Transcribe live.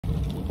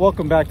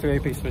Welcome back to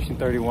Apex Fishing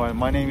 31.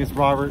 My name is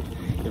Robert.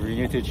 If you're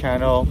new to the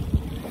channel,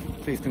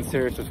 please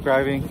consider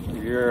subscribing.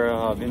 If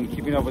you've been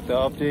keeping up with the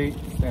updates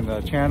and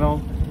the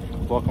channel,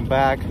 welcome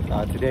back.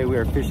 Today we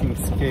are fishing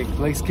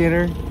Lake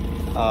Skinner,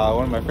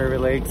 one of my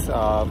favorite lakes.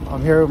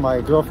 I'm here with my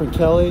girlfriend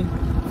Kelly.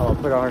 I'll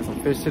put on her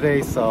some fish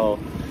today. So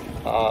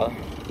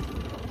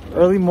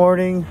early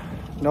morning,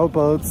 no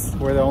boats.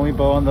 We're the only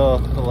boat on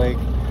the lake,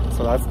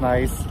 so that's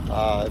nice.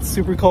 It's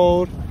super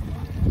cold,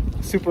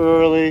 super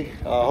early.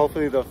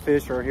 Hopefully the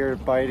fish are here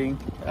biting,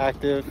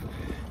 active.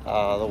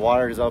 The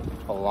water is up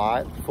a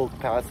lot, full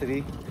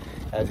capacity.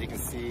 As you can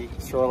see,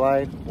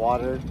 shoreline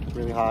water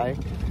really high.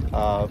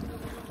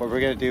 What we're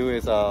gonna do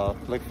is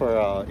look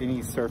for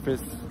any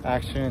surface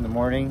action in the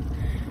morning,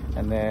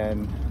 and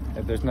then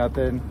if there's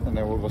nothing, and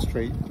then we'll go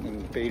straight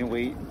and bait and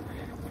wait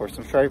for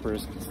some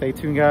stripers. Stay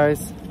tuned,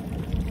 guys.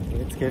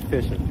 Let's get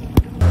fishing.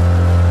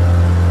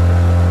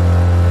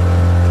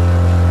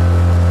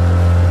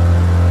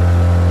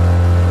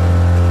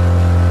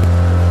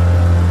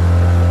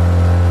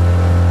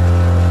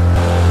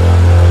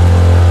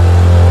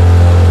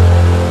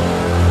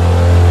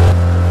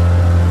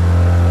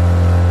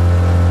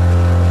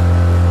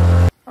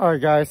 All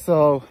right, guys,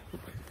 so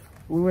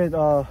we went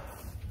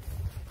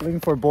looking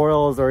for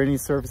boils or any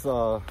surface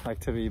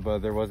activity, but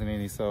there wasn't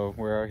any, so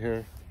we're out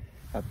here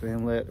at the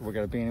inlet. We're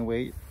gonna bait and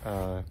wait.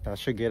 That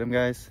should get them,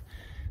 guys.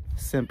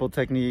 Simple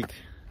technique,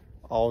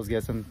 always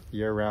gets them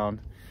year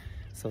round.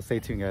 So stay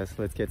tuned, guys.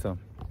 Let's get some.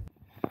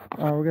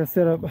 All right, we're gonna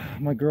set up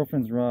my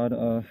girlfriend's rod.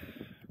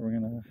 We're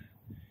gonna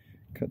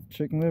cut the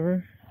chicken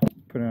liver,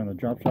 put it on the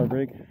drop shot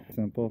rig.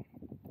 Simple.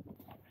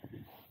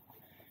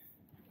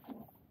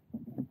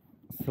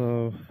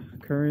 So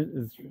current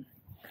is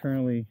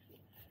currently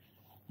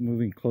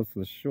moving close to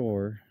the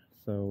shore,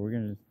 so we're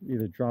gonna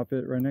either drop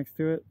it right next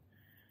to it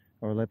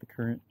or let the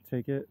current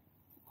take it.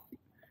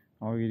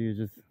 All we do is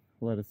just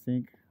let it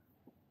sink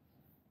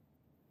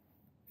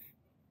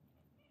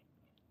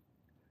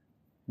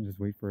and just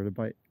wait for it to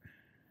bite.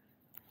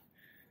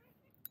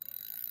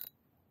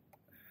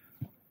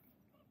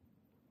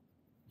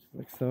 Just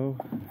like so.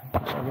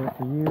 I'll wait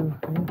for you,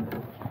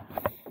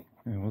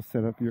 and we'll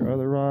set up your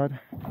other rod.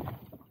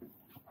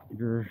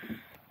 Your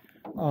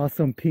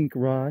awesome pink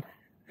rod.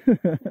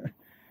 Right,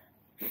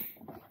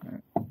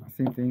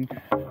 same thing.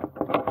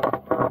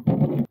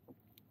 Alright,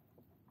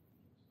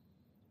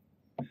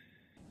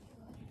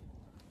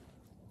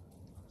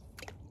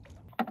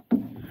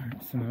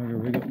 so now we're gonna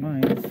rig up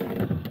mines.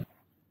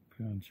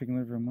 Put on chicken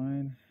liver on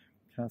mine.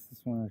 Cast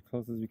this one as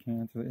close as we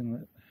can to the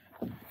inlet.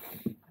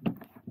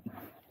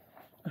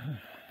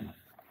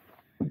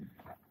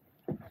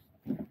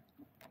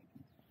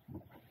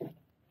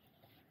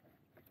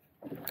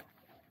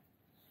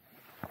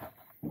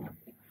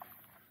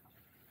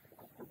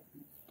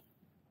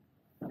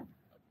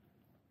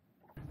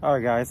 All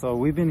right, guys, so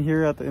we've been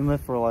here at the inlet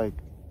for like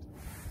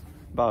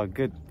about a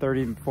good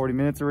 30-40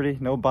 minutes already.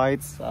 No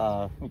bites.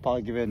 We'll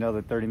probably give it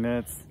another 30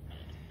 minutes.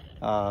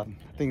 I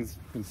think it's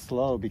been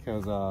slow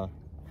because the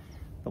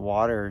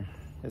water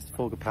is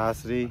full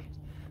capacity,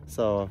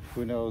 so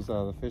who knows,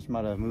 the fish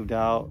might have moved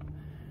out.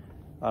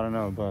 I don't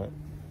know, but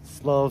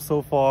slow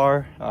so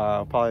far.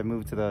 I'll probably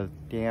move to the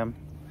dam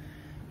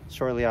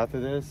shortly after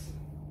this.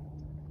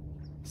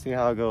 See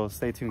how it goes.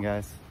 Stay tuned,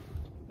 guys.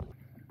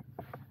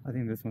 I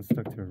think this one's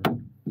stuck to a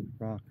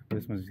rock.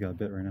 This one just got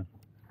bit right now.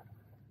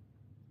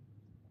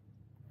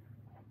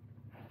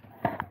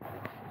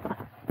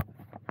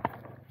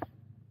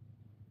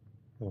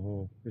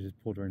 Oh, it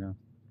just pulled right now.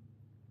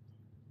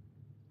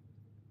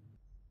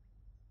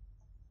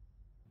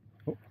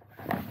 Oh,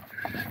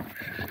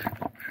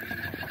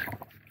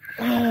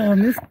 oh, I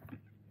missed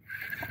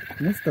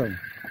him.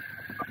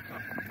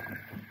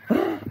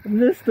 I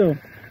missed him.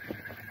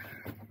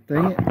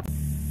 Dang it.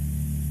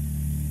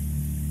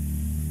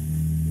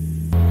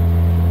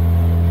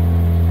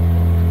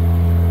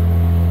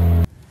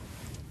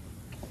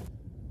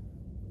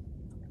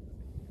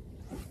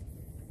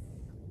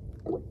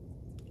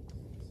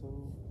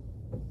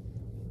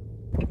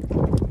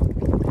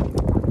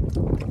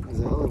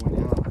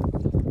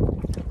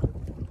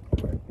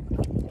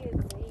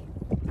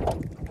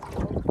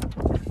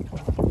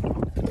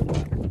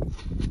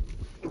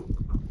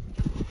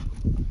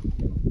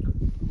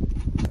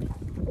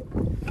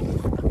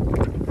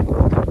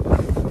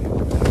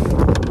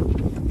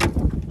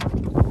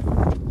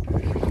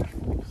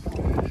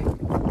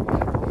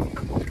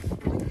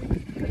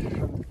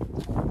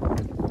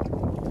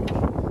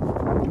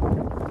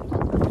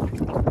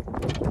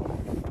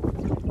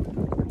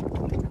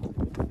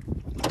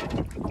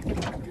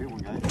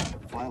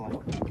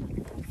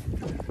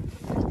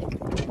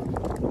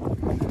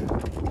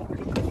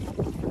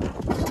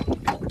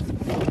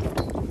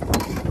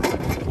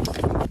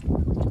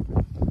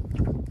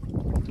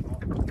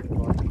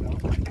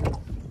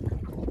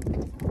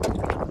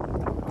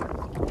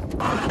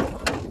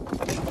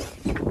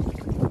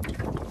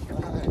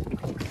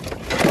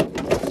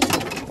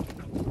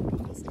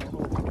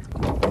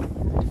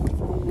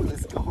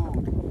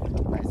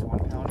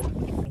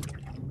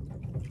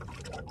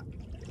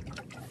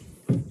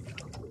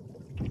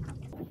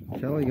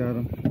 Kelly got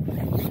him.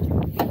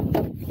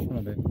 Come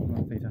on, babe. Come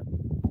on, take time.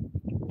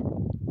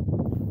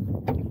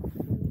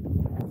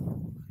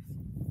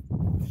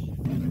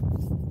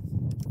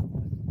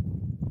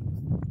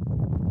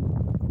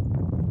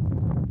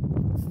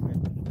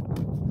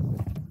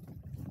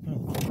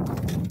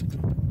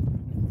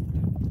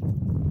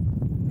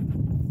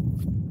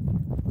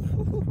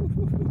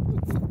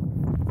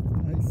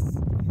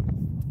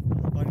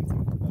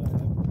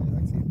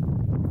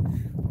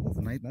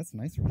 Nice. That's a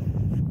nice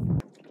one.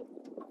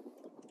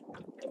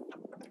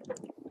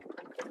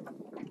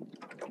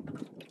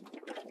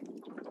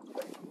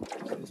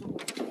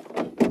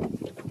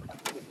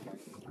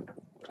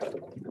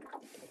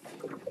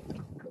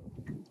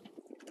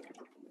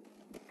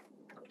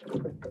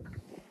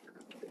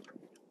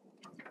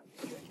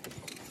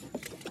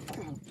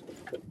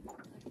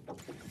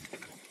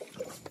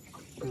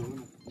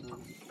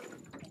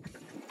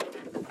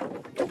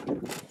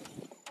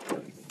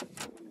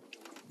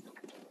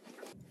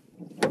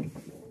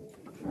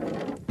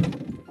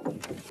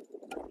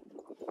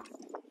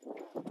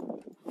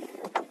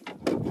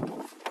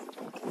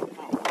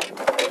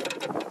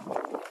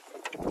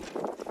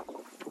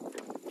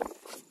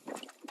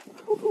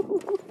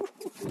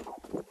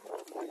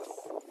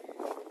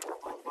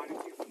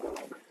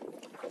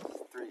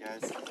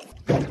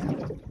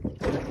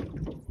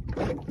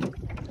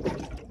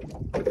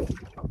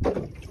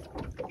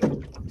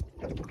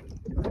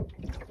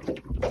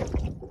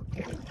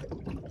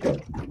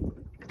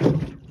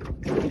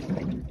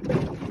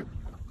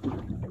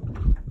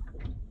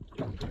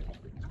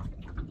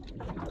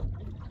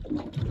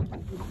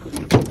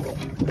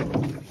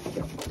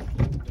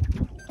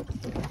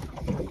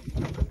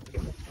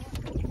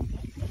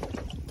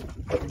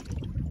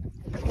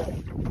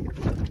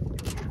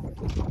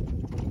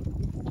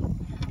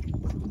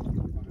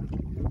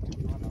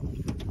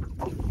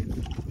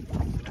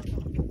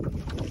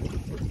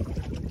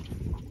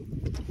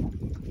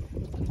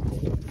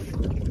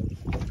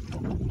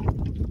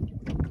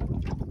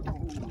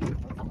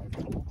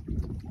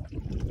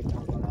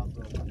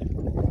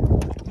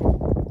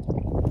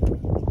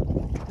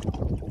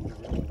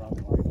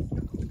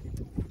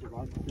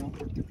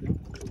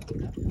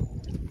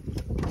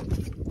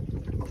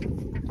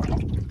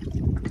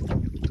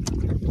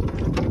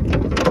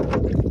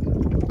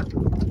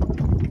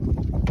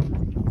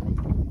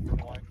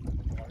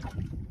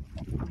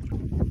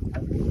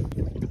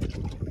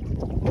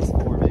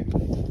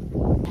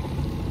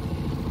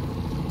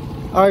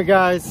 Alright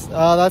guys,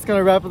 that's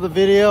gonna wrap up the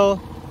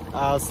video.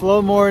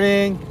 Slow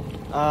morning,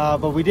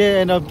 but we did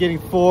end up getting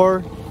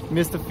 4.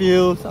 Missed a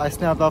few. I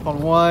snapped off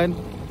on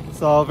 1.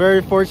 So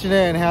very fortunate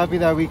and happy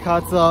that we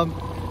caught some.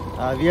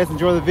 If you guys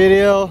enjoyed the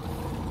video,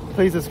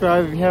 please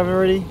subscribe if you haven't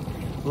already.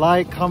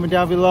 Like, comment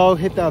down below,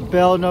 hit that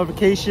bell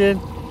notification.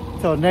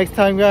 Until next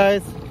time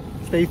guys,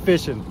 stay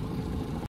fishing.